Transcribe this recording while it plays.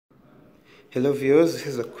Hello viewers, this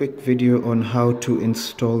is a quick video on how to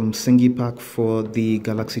install Msingi pack for the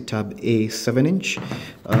Galaxy Tab A 7-inch.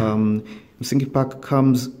 Msingi pack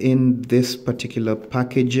comes in this particular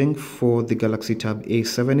packaging for the Galaxy Tab A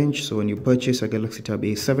 7-inch. So when you purchase a Galaxy Tab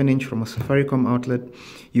A 7-inch from a Safaricom outlet,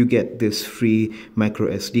 you get this free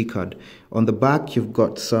micro SD card. On the back, you've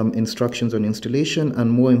got some instructions on installation and,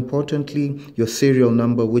 more importantly, your serial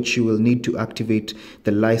number, which you will need to activate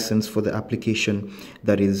the license for the application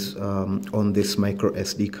that is on this micro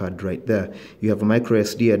SD card right there. You have a micro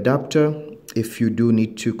SD adapter if you do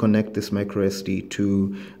need to connect this micro SD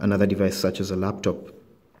to another device such as a laptop.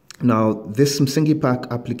 Now, this Msingi pack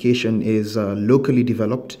application is locally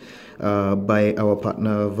developed by our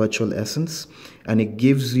partner Virtual Essence, and it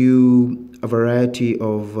gives you a variety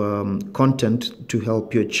of content to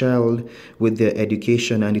help your child with their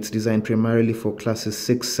education, and it's designed primarily for classes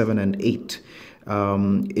 6, 7, and 8.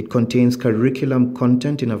 It contains curriculum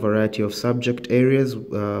content in a variety of subject areas,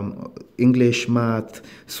 English, math,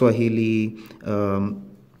 Swahili,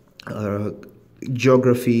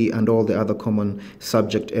 geography, and all the other common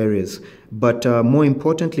subject areas. But more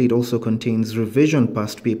importantly, it also contains revision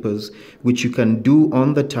past papers, which you can do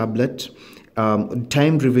on the tablet,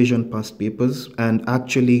 timed revision past papers, and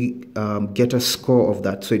actually get a score of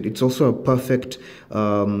that. So it's also a perfect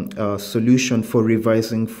solution for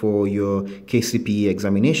revising for your KCPE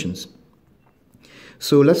examinations.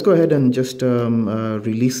 So let's go ahead and just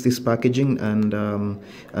release this packaging and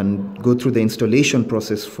go through the installation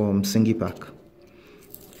process for Msingi pack.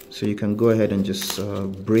 So you can go ahead and just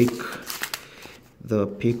break the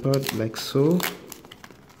paper like so,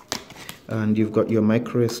 and you've got your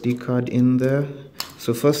micro SD card in there.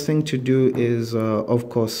 So first thing to do is of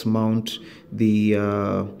course mount the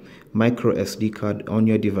micro SD card on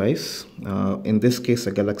your device. In this case,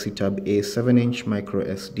 a Galaxy Tab A 7-inch micro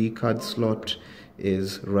SD card slot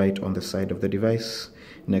is right on the side of the device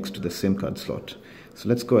next to the SIM card slot. So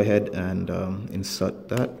let's go ahead and insert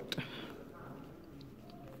that.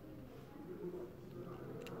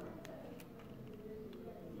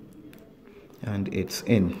 And it's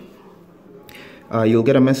in. You'll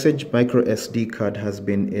get a message, micro SD card has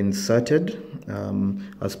been inserted,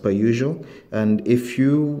 as per usual. And if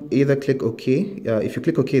you either click OK, if you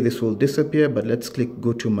click OK, this will disappear, but let's click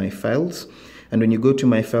go to my files. And when you go to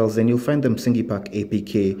my files, then you'll find the Msingi pack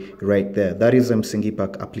APK right there. That is a Msingi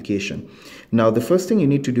pack application. Now, the first thing you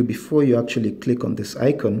need to do before you actually click on this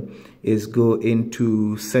icon is go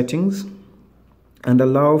into settings and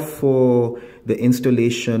allow for the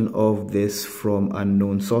installation of this from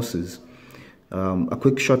unknown sources. A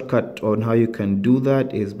quick shortcut on how you can do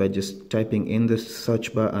that is by just typing in the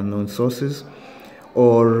search bar unknown sources.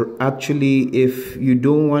 Or actually, if you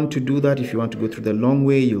don't want to do that, if you want to go through the long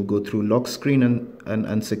way, you'll go through lock screen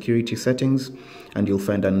and security settings, and you'll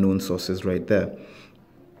find unknown sources right there.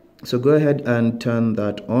 So go ahead and turn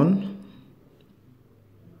that on,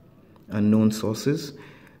 unknown sources.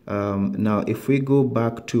 Now, if we go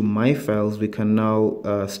back to my files, we can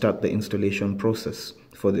now start the installation process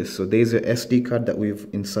for this. So there's a SD card that we've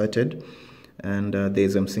inserted, and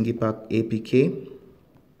there's a Msingi pack APK.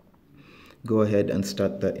 Go ahead and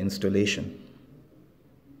start the installation.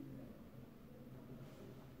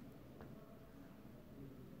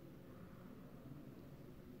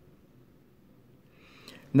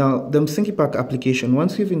 Now, the Msingi pack application,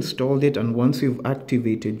 once you've installed it and once you've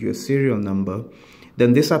activated your serial number,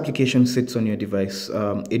 then this application sits on your device.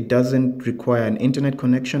 It doesn't require an internet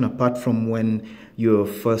connection apart from when you're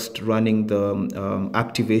first running the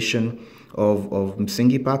activation of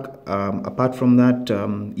Msingi pack. Apart from that,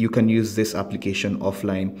 you can use this application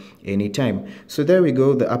offline anytime. So there we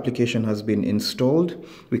go, the application has been installed.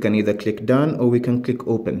 We can either click done or we can click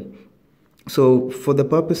open. So for the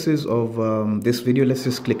purposes of this video, let's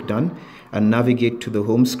just click done and navigate to the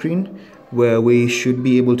home screen, where we should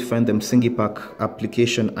be able to find the Msingi pack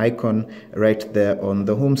application icon right there on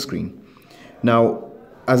the home screen. Now,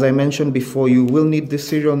 as I mentioned before, you will need this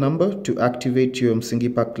serial number to activate your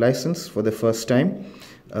Msingi pack license for the first time.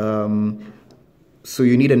 So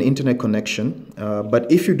you need an internet connection, but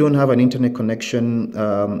if you don't have an internet connection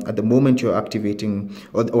at the moment you're activating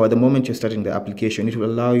or at the moment you're starting the application, it will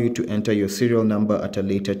allow you to enter your serial number at a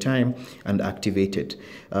later time and activate it.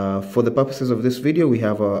 For the purposes of this video, we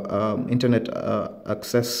have internet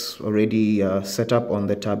access already set up on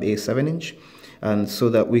the Tab A 7-inch, and so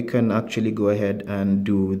that we can actually go ahead and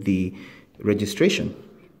do the registration.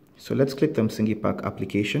 So let's click the Msingi pack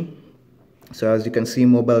application. So as you can see,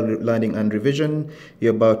 mobile learning and revision,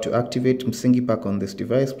 you're about to activate Msingi Pack on this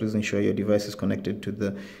device. Please ensure your device is connected to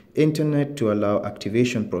the internet to allow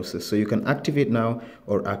activation process. So you can activate now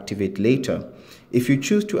or activate later. If you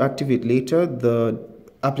choose to activate later, the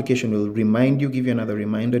application will remind you, give you another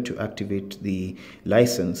reminder to activate the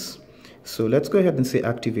license. So let's go ahead and say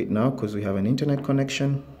activate now because we have an internet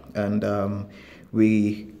connection, and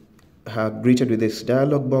we are greeted with this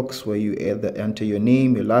dialog box where you either enter your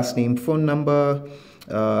name, your last name, phone number,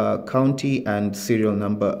 county, and serial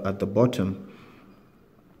number at the bottom.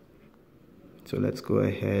 So let's go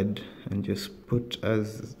ahead and just put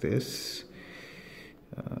as this.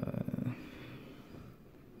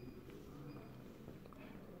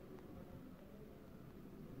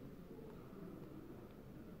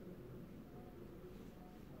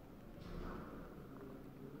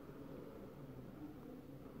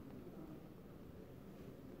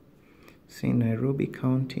 See Nairobi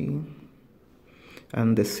County,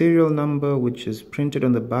 and the serial number, which is printed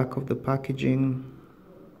on the back of the packaging.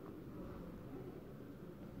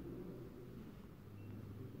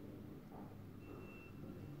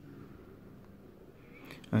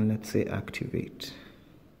 And let's say activate.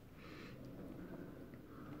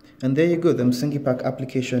 And there you go, the Msingi Pack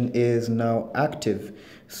application is now active.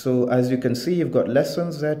 So as you can see, you've got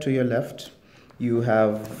lessons there to your left. You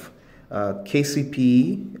have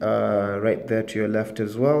KCPE right there to your left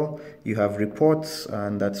as well. You have reports,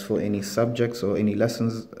 and that's for any subjects or any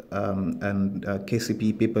lessons and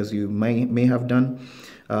KCPE papers you may have done.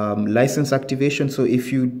 License activation. So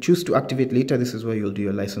if you choose to activate later, this is where you'll do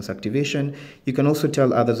your license activation. You can also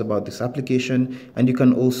tell others about this application, and you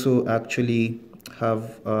can also actually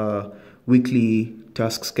have a weekly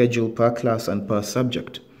task schedule per class and per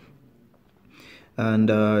subject. And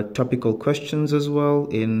topical questions as well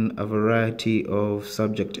in a variety of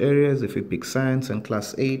subject areas. If we pick science and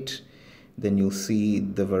class 8, then you'll see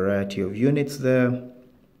the variety of units there.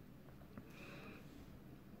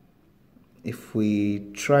 If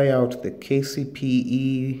we try out the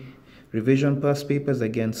KCPE revision past papers,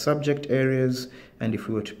 again subject areas, and if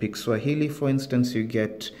we were to pick Swahili, for instance, you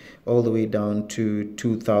get all the way down to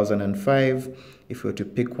 2005. If we were to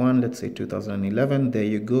pick one, let's say 2011, there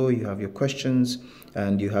you go, you have your questions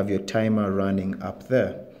and you have your timer running up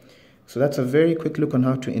there. So that's a very quick look on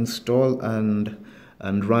how to install and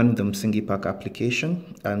run the Msingi Pack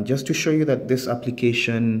application. And just to show you that this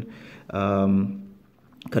application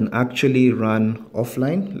can actually run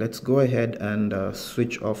offline, let's go ahead and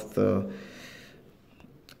switch off our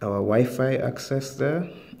Wi-Fi access there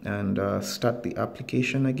and start the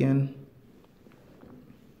application again.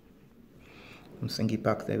 Msingi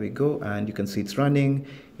Pack, there we go, and you can see it's running.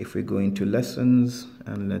 If we go into lessons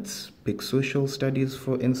and let's pick social studies,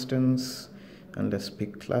 for instance, and let's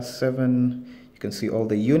pick class 7, you can see all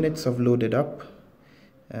the units have loaded up,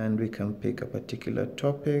 and we can pick a particular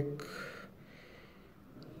topic.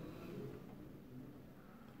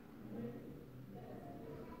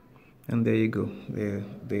 And there you go,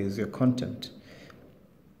 there's your content.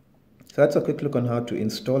 So that's a quick look on how to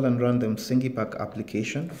install and run the Msingi Pack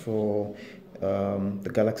application for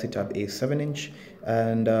the Galaxy Tab A 7-inch.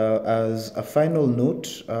 And as a final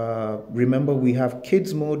note, remember we have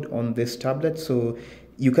kids mode on this tablet, so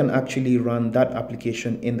you can actually run that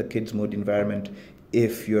application in the kids mode environment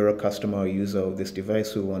if you're a customer or user of this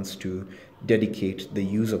device who wants to dedicate the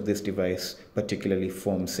use of this device particularly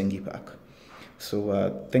for Msingi Pack.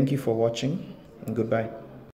 So thank you for watching, and goodbye.